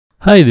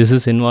Hi, this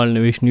is Involved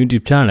Innovation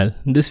YouTube channel.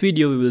 In this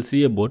video, we will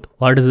see about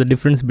what is the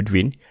difference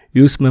between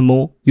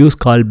useMemo,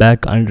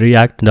 useCallback and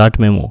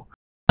React.memo.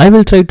 I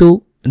will try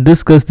to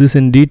discuss this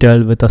in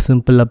detail with a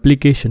simple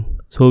application.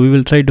 So we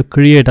will try to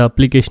create an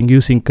application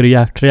using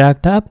React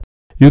app.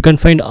 You can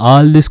find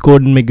all this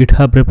code in my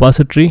GitHub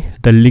repository,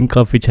 the link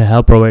of which I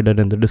have provided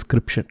in the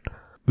description.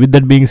 With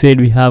that being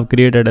said, we have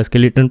created a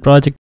skeleton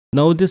project.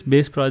 Now this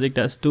base project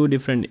has two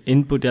different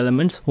input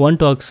elements, one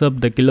to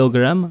accept the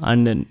kilogram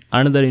and then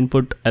another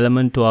input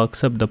element to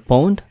accept the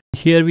pound.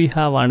 Here we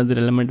have another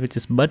element which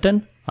is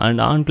button, and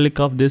on click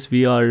of this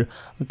we are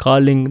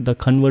calling the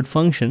convert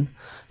function.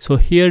 So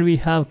here we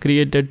have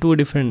created two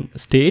different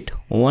state.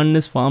 One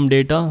is form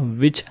data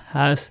which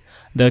has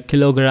the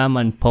kilogram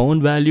and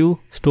pound value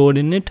stored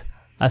in it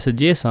as a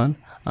JSON,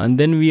 and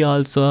then we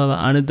also have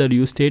another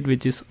use state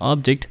which is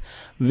object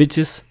which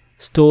is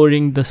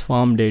storing this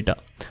form data.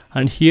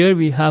 And here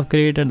we have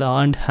created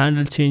the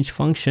handle change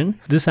function.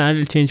 This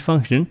handle change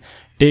function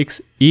takes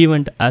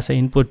event as an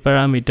input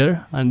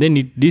parameter, and then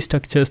it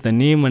destructures the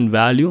name and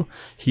value.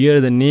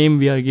 Here the name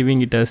we are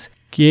giving it as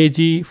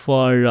kg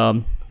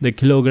for the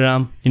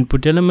kilogram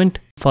input element.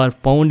 For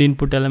pound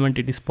input element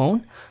it is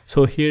pound.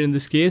 So here in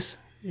this case,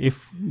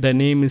 if the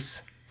name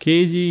is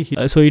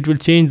kg, so it will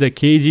change the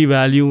kg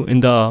value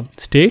in the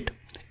state.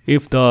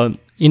 If the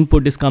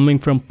input is coming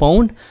from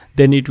pound,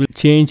 then it will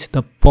change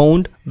the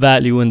pound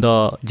value in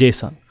the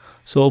JSON.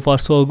 So far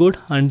so good.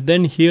 And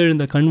then here in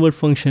the convert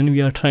function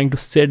we are trying to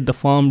set the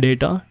form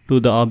data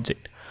to the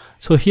object.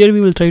 So here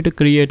we will try to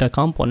create a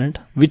component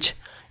which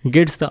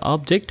gets the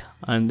object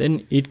and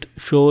then it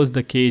shows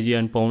the kg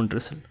and pound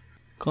result.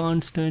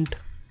 Constant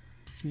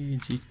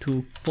kg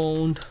to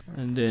pound,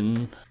 and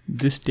then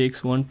this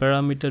takes one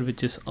parameter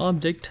which is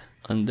object,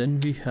 and then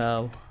we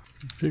have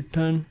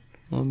return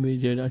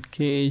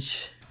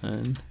obj.kg,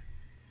 and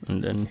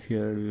then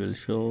here we will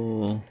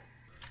show.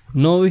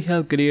 Now we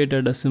have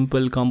created a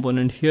simple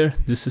component here.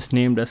 This is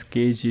named as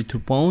kg to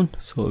pound.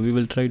 So we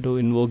will try to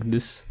invoke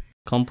this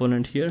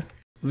component here.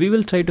 We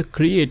will try to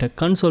create a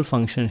console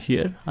function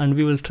here, and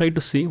we will try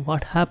to see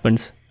what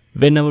happens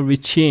whenever we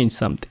change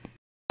something.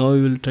 Now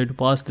we will try to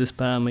pass this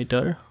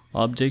parameter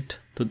object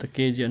to the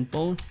kg and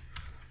pound.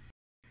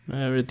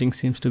 Everything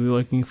seems to be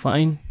working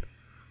fine.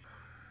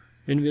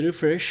 When we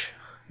refresh,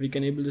 we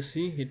can able to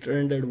see it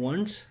rendered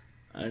once,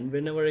 and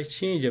whenever I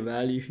change a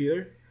value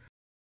here,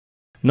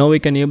 now we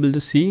can able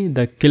to see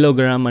the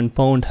kilogram and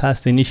pound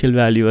has the initial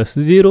value as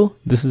 0.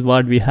 This is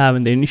what we have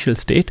in the initial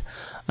state,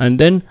 and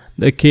then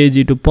the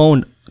kg to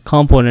pound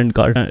component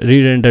got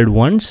re-rendered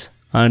once,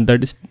 and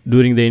that is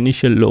during the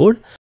initial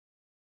load.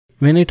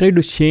 When I try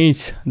to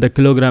change the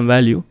kilogram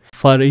value,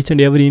 for each and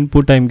every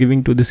input I am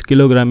giving to this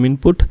kilogram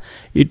input,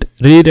 it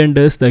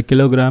re-renders the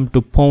kilogram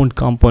to pound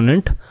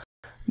component.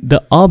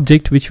 The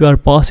object which we are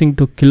passing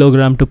to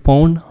kilogram to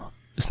pound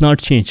is not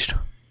changed,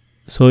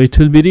 so it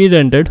will be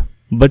re-rendered,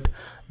 but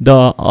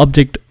the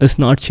object is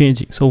not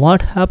changing. So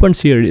what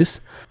happens here is,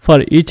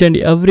 for each and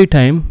every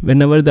time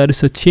whenever there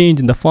is a change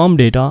in the form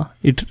data,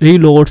 it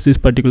reloads this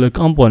particular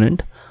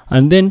component,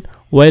 and then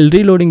while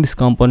reloading this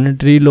component,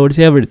 reloads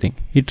everything.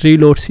 It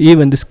reloads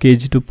even this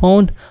kg to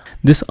pound.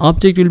 This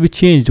object will be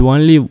changed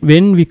only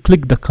when we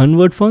click the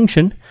convert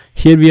function.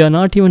 Here we are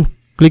not even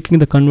clicking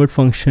the convert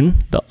function,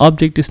 the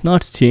object is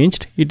not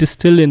changed, it is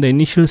still in the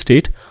initial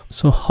state.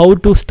 So how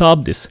to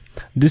stop this?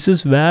 This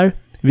is where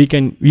we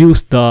can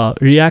use the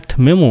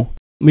React.memo.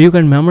 You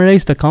can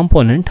memorize the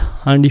component,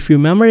 and if you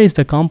memorize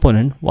the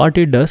component, what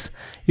it does,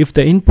 if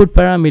the input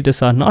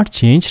parameters are not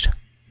changed,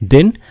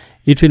 then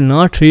it will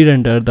not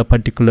re-render the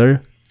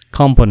particular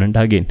component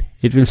again.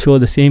 It will show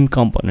the same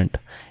component.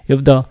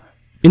 If the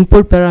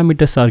input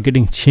parameters are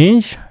getting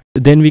changed,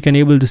 then we can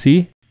able to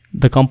see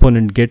the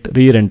component get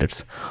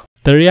re-renders.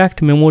 The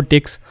React.memo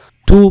takes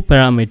two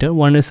parameters.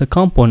 One is a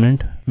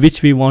component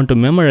which we want to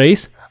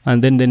memorize,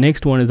 and then the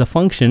next one is a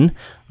function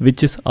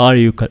which is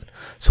areequal.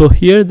 So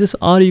here this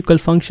areequal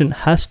function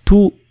has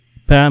two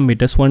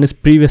parameters. One is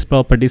previous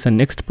properties and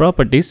next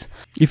properties.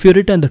 If you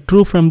return the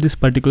true from this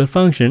particular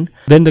function,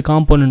 then the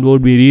component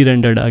would be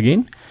re-rendered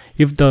again.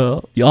 If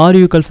the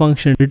areequal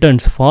function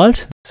returns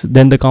false,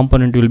 then the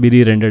component will be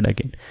re-rendered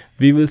again.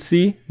 We will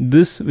see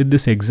this with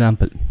this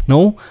example.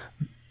 Now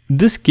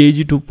this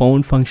kg to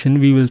pound function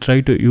we will try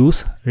to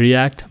use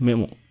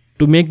React.memo.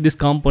 To make this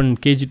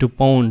component kg to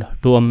pound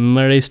to a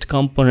memorized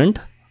component,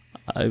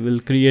 I will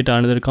create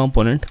another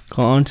component,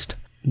 const.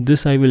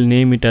 This I will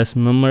name it as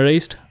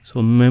memorized.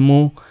 So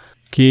memo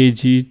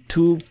kg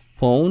to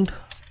pound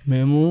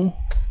memo,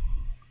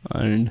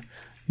 and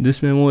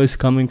this memo is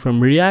coming from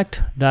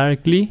React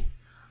directly,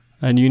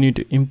 and you need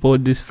to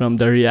import this from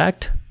the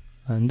React,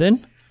 and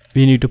then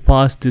we need to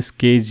pass this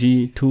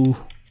kg to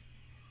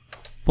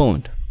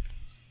pound.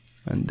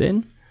 And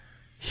then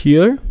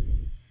here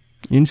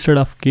instead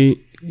of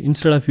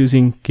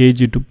using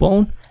kg to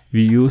pound,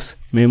 we use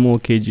memo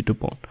kg to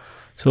pound.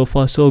 So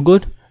far so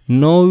good.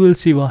 Now we will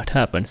see what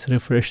happens.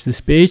 Refresh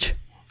this page.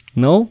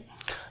 Now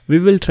we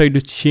will try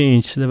to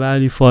change the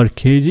value for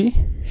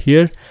kg.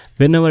 Here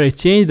whenever I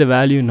change the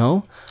value,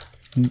 now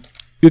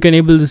you can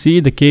able to see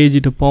the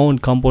kg to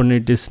pound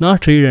component is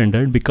not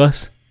re-rendered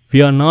because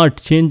we are not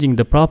changing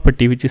the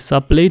property which is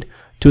supplied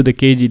to the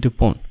kg to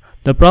pound.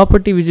 The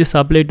property which is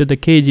supplied to the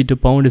kg to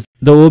pound is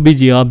the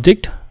obj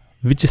object,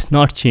 which is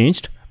not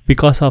changed,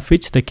 because of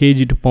which the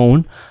kg to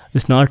pound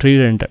is not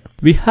re-rendered.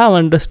 We have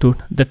understood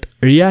that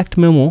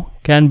React.memo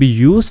can be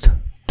used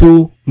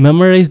to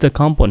memorize the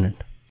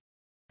component.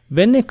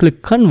 When I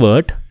click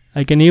convert,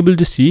 I can able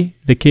to see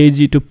the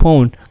kg to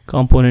pound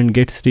component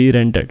gets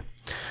re-rendered.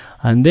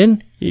 And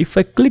then if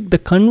I click the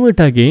convert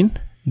again,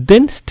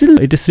 then still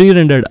it is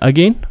re-rendered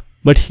again,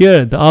 but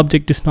here the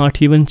object is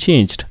not even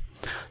changed.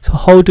 So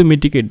how to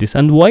mitigate this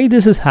and why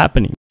this is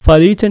happening? For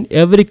each and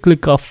every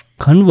click of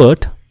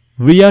convert,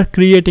 we are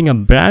creating a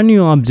brand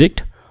new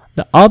object.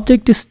 The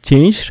object is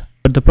changed,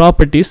 but the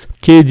properties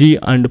kg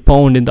and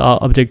pound in the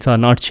objects are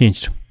not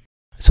changed.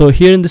 So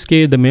here in this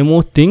case, the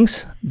memo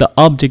thinks the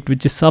object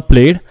which is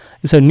supplied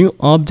is a new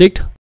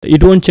object.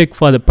 It won't check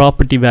for the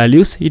property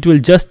values. It will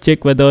just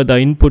check whether the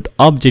input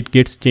object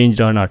gets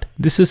changed or not.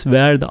 This is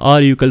where the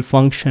areequal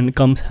function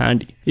comes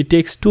handy. It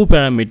takes two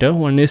parameters.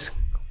 One is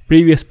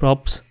previous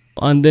props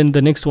and then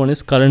the next one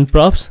is current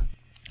props.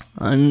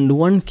 And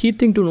one key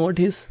thing to note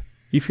is,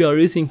 if you are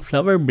using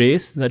flower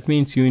brace, that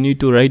means you need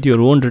to write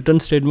your own return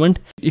statement.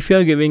 If you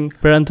are giving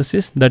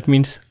parenthesis, that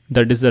means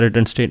that is the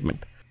return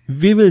statement.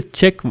 We will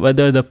check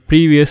whether the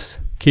previous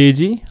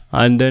kg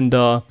and then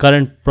the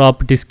current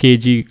properties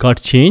kg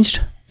got changed.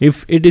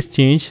 If it is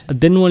changed,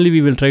 then only we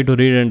will try to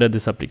re-render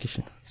this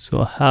application.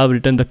 So I have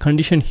written the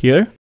condition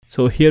here.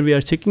 So here we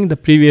are checking the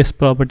previous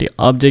property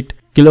object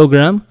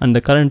kilogram and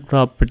the current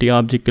property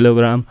object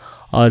kilogram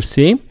are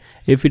same.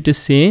 If it is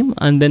same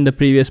and then the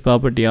previous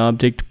property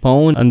object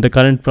pound and the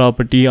current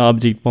property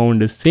object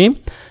pound is same,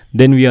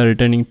 then we are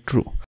returning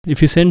true.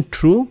 If you send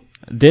true,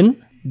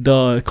 then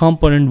the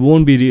component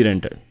won't be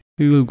re-rendered.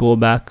 We will go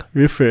back,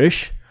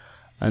 refresh,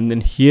 and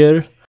then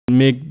here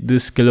make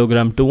this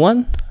kilogram to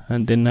 1,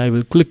 and then I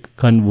will click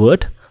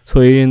convert.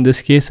 So here in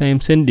this case I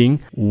am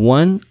sending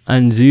 1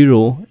 and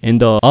 0 in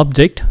the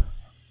object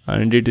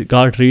and it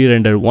got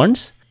re-rendered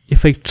once.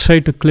 If I try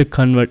to click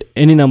convert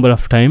any number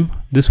of time,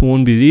 this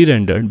won't be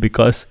re-rendered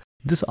because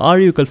this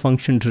areequal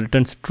function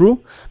returns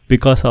true,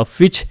 because of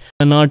which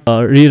I am not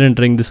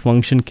re-rendering this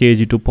function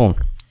kg to pound.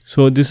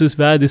 So this is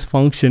where this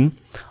function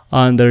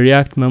and the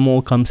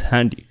React.memo comes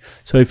handy.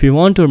 So if you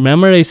want to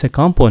memorize a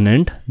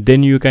component,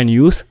 then you can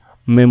use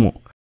memo.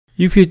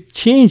 If you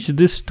change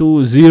this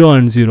to 0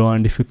 and 0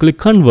 and if you click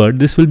convert,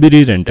 this will be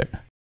re-rendered.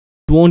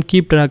 It won't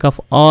keep track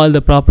of all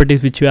the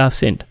properties which you have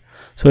sent.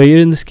 So here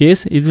in this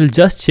case, it will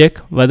just check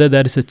whether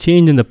there is a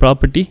change in the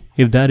property.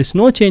 If there is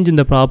no change in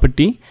the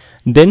property,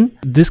 then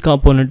this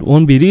component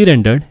won't be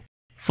re-rendered.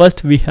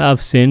 First we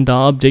have sent the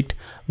object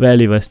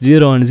value as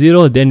 0 and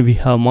 0, then we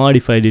have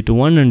modified it to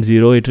 1 and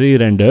 0, it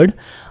re-rendered,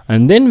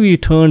 and then we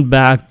turned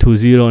back to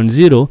 0 and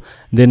 0,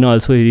 then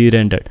also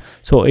re-rendered.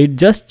 So it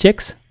just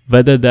checks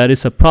whether there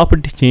is a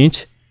property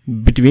change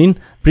between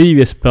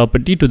previous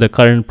property to the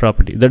current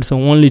property. That's the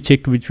only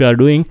check which we are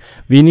doing.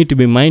 We need to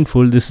be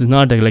mindful, this is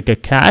not like a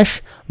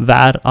cache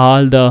where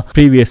all the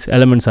previous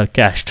elements are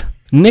cached.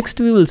 Next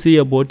we will see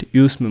about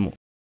useMemo.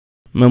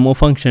 Memo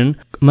function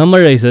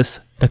memorizes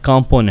the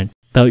component.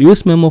 The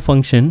useMemo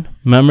function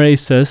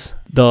memorizes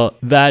the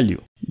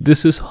value.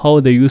 This is how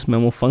the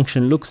useMemo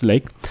function looks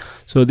like.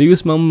 So the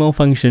useMemo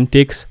function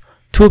takes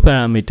two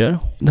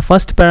parameters. The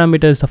first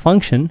parameter is the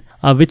function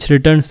which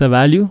returns the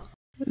value.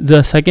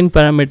 The second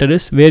parameter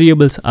is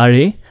variables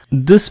array.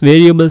 This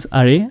variables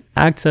array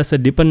acts as a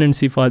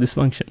dependency for this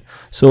function.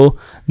 So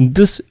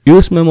this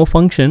useMemo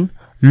function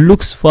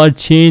looks for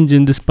change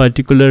in this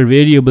particular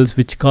variables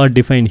which got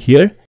defined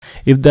here.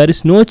 If there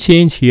is no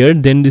change here,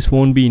 then this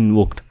won't be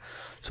invoked.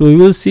 So we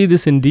will see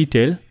this in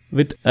detail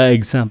with an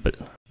example.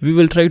 We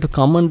will try to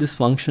comment this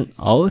function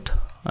out,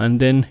 and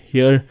then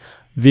here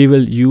we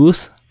will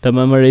use the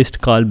memorized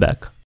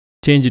callback.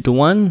 Change it to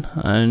 1,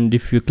 and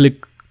if you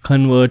click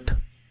convert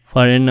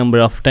for n number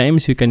of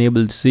times, you can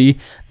able to see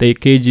the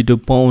kg to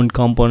pound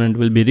component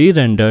will be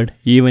re-rendered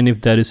even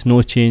if there is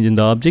no change in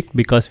the object,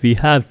 because we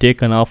have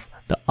taken off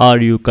the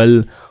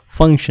areequal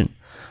function.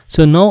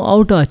 So now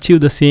how to achieve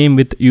the same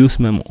with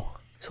useMemo?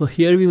 So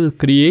here we will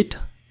create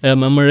a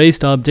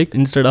memorized object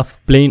instead of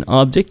plain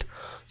object.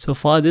 So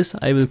for this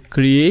I will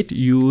create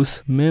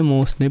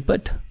useMemo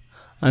snippet,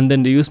 and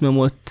then the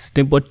useMemo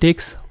snippet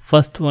takes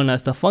first one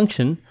as the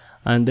function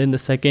and then the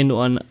second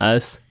one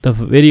as the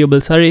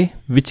variables array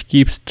which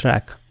keeps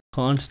track.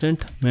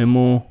 Constant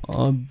memo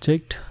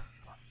object,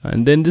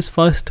 and then this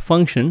first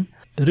function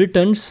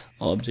returns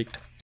object.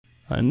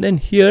 And then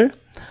here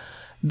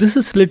this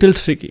is little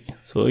tricky.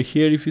 So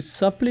here if you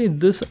supply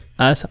this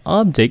as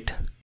object,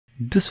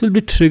 this will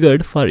be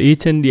triggered for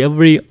each and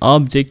every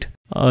object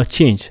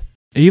change.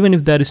 Even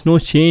if there is no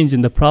change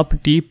in the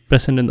property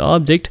present in the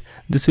object,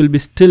 this will be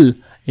still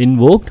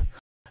invoked.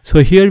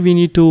 So here we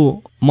need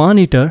to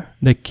monitor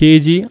the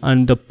kg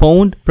and the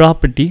pound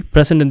property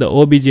present in the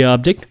obj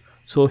object.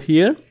 So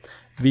here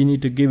we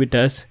need to give it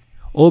as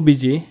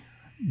obj.kg,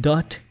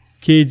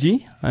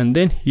 and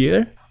then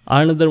here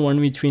Another one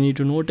which we need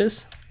to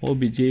notice,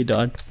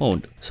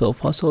 obj.pound. So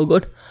far so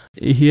good.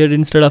 Here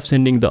instead of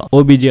sending the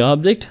obj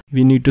object,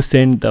 we need to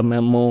send the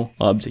memo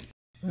object.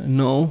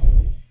 Now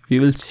we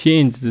will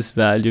change this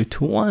value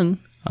to 1,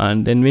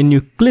 and then when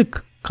you click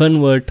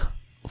convert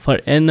for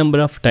n number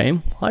of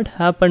time, what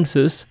happens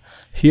is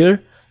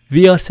here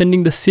we are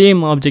sending the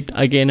same object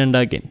again and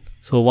again.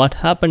 So what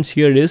happens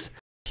here is,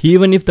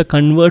 even if the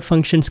convert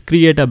functions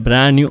create a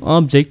brand new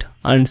object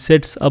and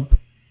sets up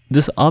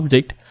this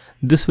object,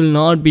 this will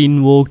not be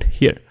invoked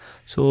here.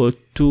 So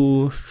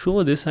to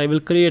show this, I will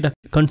create a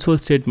console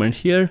statement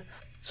here.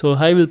 So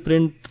I will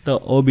print the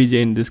obj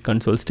in this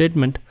console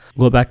statement,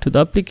 go back to the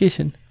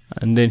application,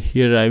 and then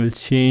here I will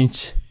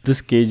change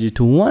this kg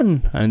to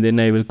 1, and then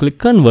I will click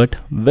convert.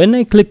 When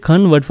I click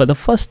convert for the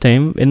first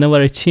time, whenever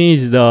I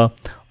change the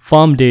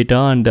form data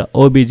and the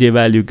obj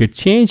value get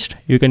changed,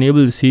 you can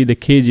able to see the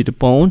kg to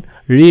pound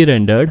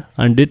re-rendered,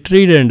 and it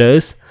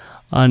re-renders,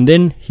 and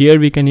then here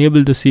we can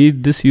able to see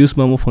this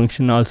useMemo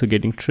function also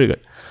getting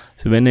triggered.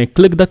 So when I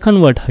click the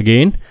convert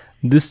again,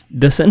 this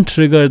doesn't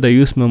trigger the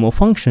useMemo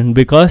function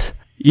because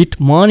it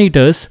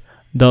monitors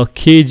the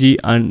kg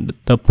and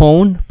the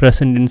pound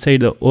present inside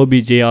the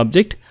obj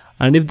object,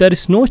 and if there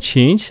is no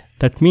change,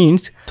 that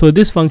means so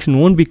this function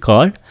won't be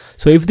called.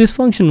 So if this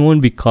function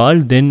won't be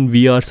called, then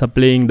we are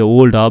supplying the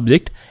old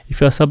object.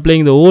 If you are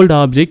supplying the old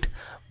object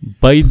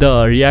by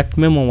the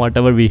React.memo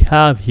whatever we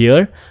have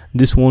here,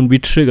 this won't be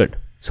triggered.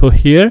 So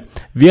here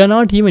we are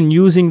not even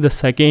using the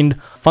second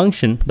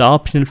function, the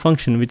optional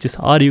function, which is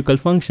areequal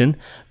function.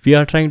 We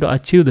are trying to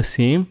achieve the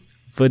same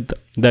with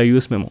the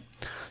useMemo.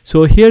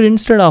 So here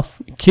instead of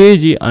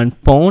kg and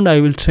pound,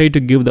 I will try to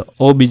give the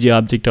obj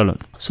object alone.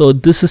 So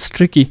this is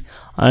tricky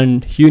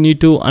and you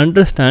need to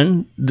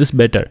understand this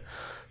better.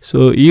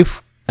 So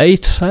if I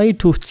try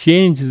to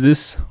change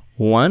this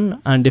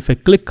one, and if I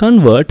click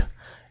convert,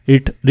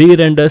 it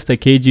re-renders the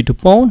kg to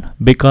pound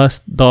because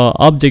the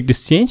object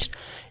is changed.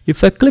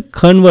 If I click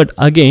convert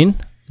again,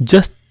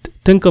 just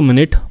think a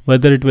minute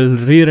whether it will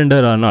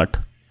re-render or not.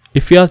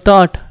 If you have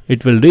thought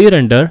it will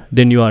re-render,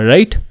 then you are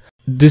right.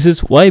 This is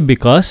why,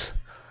 because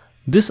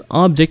this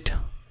object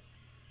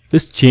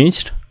is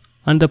changed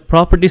and the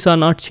properties are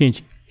not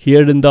changing.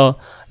 Here in the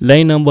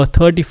line number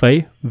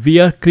 35, we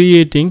are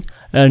creating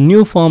a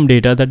new form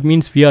data. That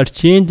means we are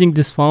changing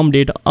this form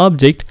data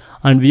object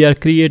and we are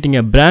creating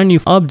a brand new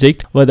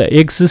object with the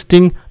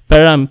existing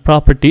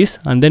properties,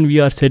 and then we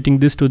are setting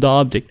this to the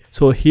object.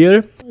 So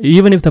here,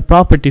 even if the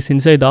properties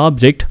inside the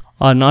object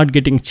are not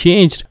getting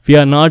changed, we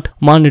are not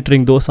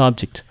monitoring those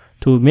objects.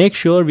 To make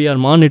sure we are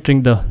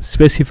monitoring the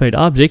specified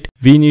object,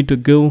 we need to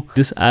give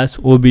this as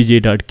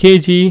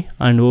obj.kg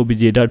and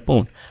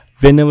obj.pound.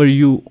 Whenever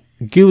you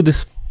give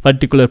this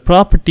particular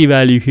property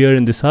value here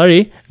in this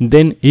array,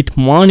 then it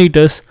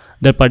monitors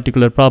the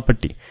particular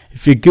property.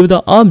 If you give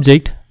the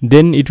object,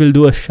 then it will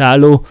do a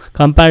shallow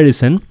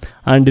comparison,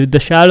 and with the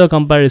shallow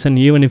comparison,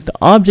 even if the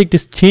object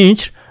is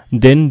changed,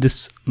 then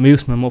this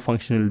useMemo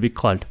function will be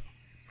called.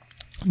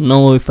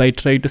 Now if I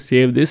try to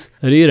save this,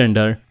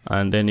 re-render,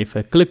 and then if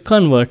I click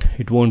convert,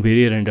 it won't be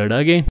re-rendered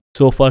again.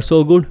 So far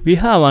so good. We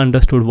have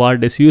understood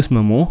what is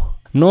useMemo.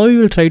 Now we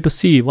will try to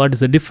see what is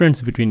the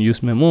difference between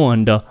useMemo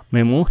and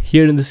memo.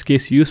 Here in this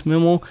case,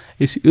 useMemo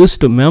is used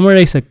to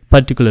memorize a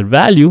particular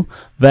value,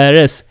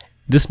 whereas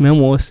this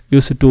memo is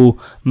used to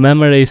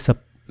memorize a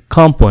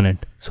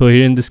component. So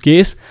here in this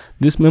case,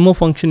 this memo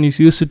function is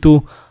used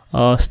to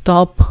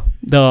stop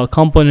the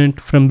component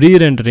from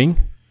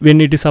re-rendering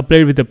when it is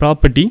applied with a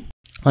property,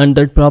 and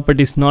that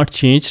property is not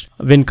changed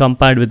when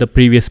compared with the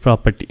previous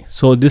property.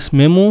 So this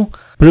memo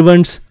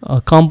prevents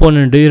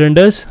component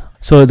re-renders.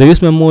 So the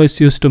useMemo is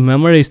used to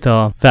memorize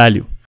the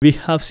value. We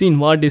have seen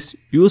what is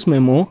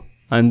useMemo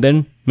and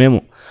then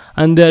memo,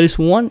 and there is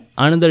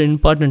another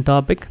important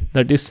topic,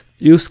 that is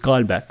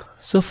useCallback.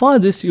 So for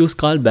this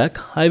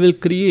useCallback, I will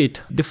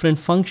create different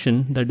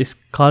function, that is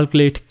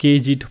calculate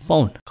kg to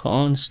pound.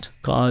 Const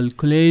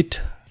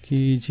calculate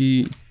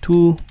kg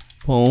to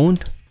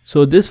pound.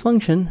 So this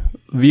function,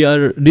 we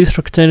are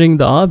restructuring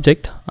the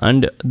object,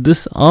 and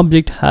this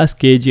object has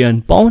kg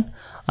and pound,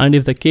 and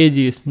if the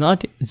kg is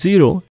not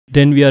 0,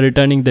 then we are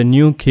returning the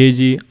new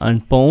kg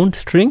and pound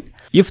string.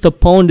 If the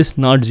pound is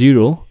not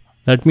 0,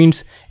 that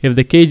means if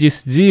the kg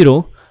is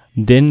 0,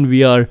 then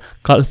we are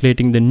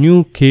calculating the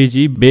new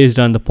kg based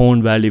on the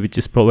pound value which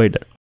is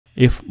provided.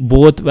 If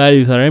both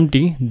values are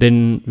empty,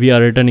 then we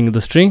are returning the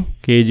string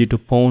kg to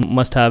pound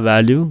must have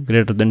value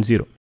greater than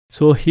 0.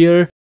 So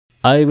here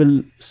I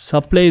will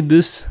supply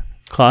this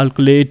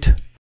calculate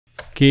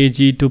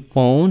kg to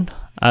pound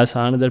as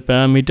another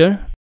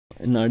parameter.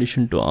 In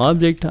addition to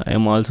object, I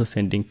am also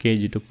sending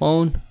kg to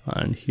pound,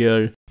 and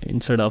here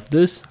instead of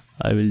this,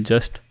 I will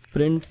just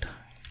print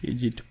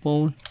kg to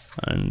pound,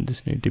 and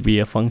this need to be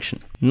a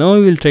function. Now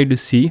we will try to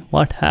see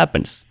what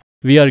happens.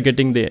 We are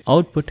getting the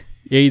output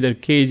either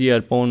kg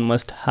or pound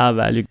must have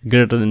value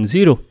greater than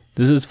 0.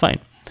 This is fine.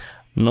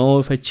 Now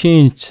if I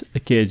change the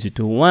kg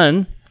to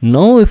 1,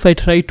 now if I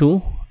try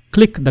to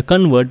click the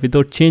convert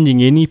without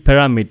changing any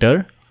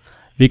parameter,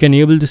 we can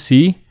able to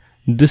see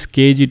this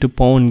kg to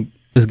pound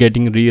is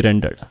getting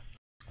re-rendered.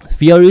 If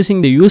we are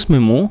using the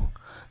useMemo,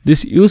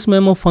 this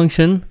useMemo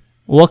function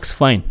works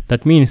fine.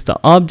 That means the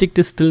object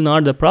is still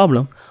not the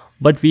problem,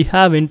 but we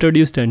have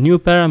introduced a new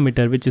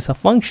parameter which is a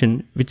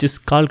function which is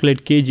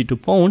calculate kg to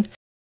pound.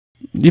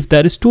 If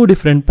there is two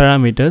different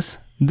parameters,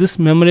 this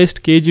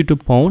memorized kg to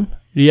pound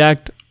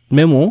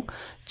React.memo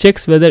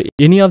checks whether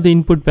any of the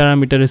input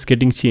parameter is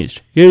getting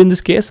changed. Here in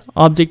this case,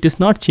 object is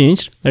not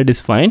changed, that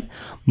is fine,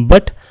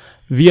 but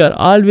we are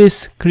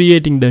always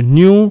creating the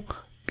new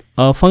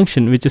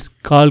function which is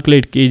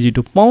calculate kg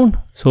to pound.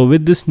 So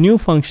with this new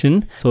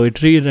function, so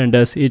it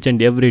re-renders each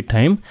and every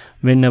time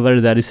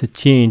whenever there is a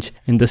change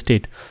in the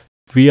state.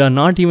 We are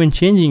not even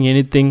changing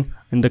anything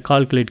in the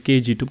calculate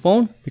kg to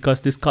pound,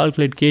 because this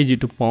calculate kg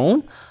to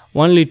pound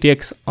only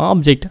takes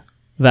object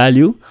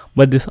value,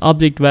 but this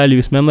object value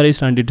is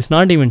memorized and it is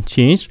not even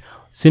changed.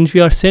 Since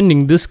we are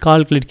sending this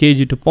calculate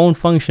kg to pound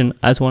function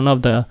as one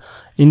of the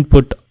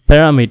input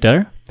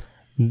parameter,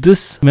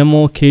 this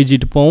memo kg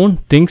to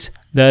pound thinks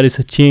there is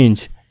a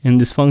change in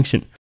this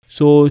function.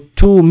 So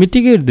to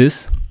mitigate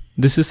this,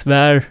 this is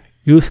where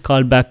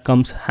useCallback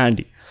comes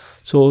handy.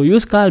 So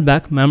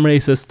useCallback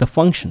memorizes the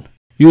function,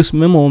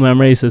 useMemo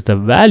memorizes the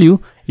value,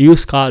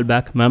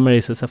 useCallback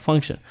memorizes a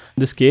function.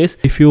 In this case,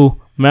 if you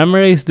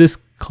memorize this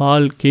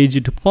call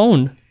kg to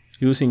pound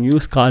using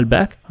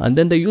useCallback, and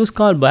then the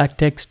useCallback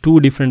takes two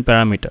different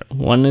parameters.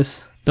 One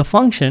is the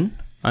function,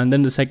 and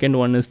then the second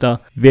one is the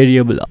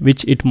variable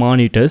which it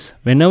monitors.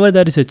 Whenever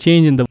there is a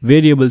change in the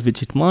variables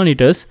which it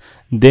monitors,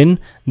 then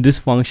this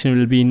function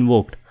will be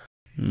invoked.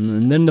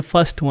 And then the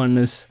first one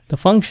is the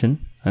function,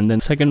 and then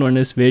the second one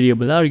is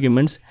variable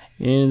arguments.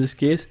 In this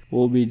case,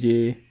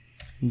 obj.kg,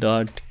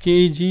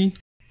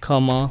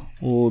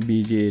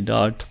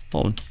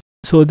 obj.pound.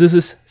 So this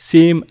is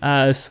same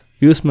as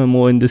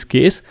useMemo in this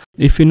case.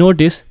 If you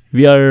notice,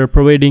 we are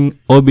providing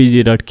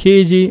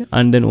obj.kg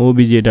and then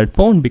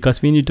obj.pound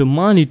because we need to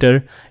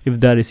monitor if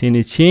there is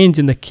any change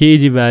in the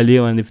kg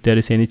value and if there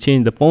is any change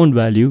in the pound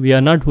value. We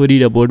are not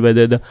worried about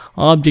whether the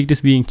object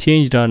is being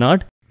changed or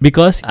not,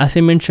 because as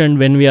I mentioned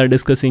when we are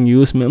discussing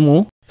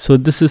useMemo, so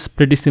this is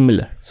pretty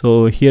similar.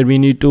 So here we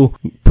need to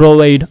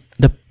provide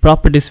the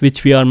properties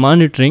which we are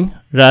monitoring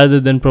rather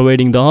than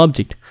providing the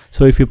object.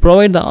 So if you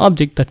provide the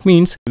object, that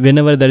means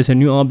whenever there is a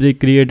new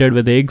object created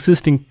with the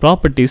existing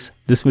properties,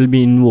 this will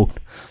be invoked.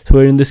 So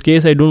in this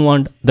case, I don't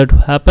want that to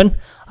happen.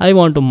 I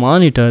want to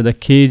monitor the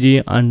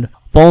kg and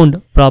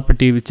pound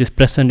property which is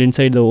present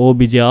inside the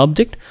obj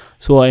object.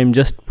 So I am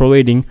just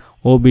providing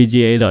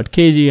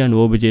obj.kg and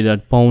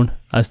obj.pound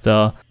as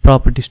the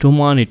properties to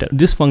monitor.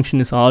 This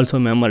function is also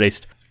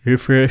memorized.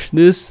 Refresh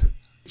this,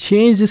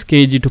 change this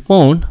kg to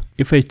pound.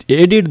 If I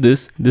edit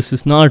this, this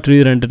is not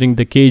re-rendering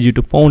the kg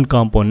to pound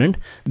component.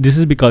 This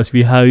is because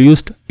we have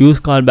used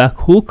useCallback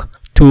hook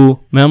to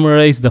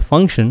memorize the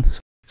function.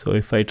 So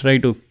if I try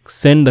to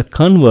send the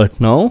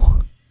convert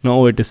now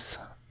it is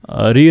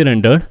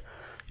re-rendered.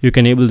 You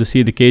can able to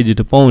see the kg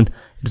to pound,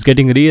 it's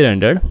getting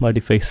re-rendered. But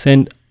if I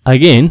send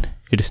again,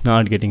 it is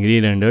not getting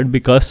re-rendered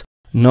because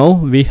now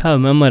we have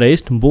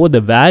memorized both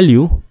the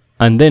value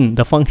and then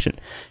the function.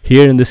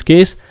 Here in this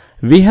case,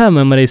 we have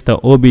memorized the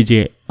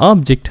obj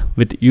object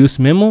with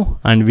useMemo,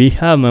 and we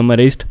have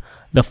memorized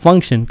the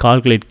function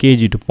calculate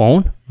kg to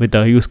pound with the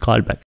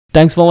useCallback.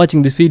 Thanks for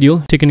watching this video.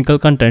 Technical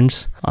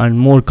contents and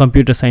more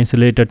computer science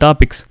related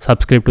topics,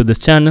 subscribe to this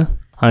channel,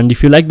 and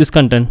if you like this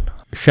content,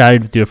 share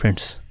it with your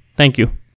friends. Thank you.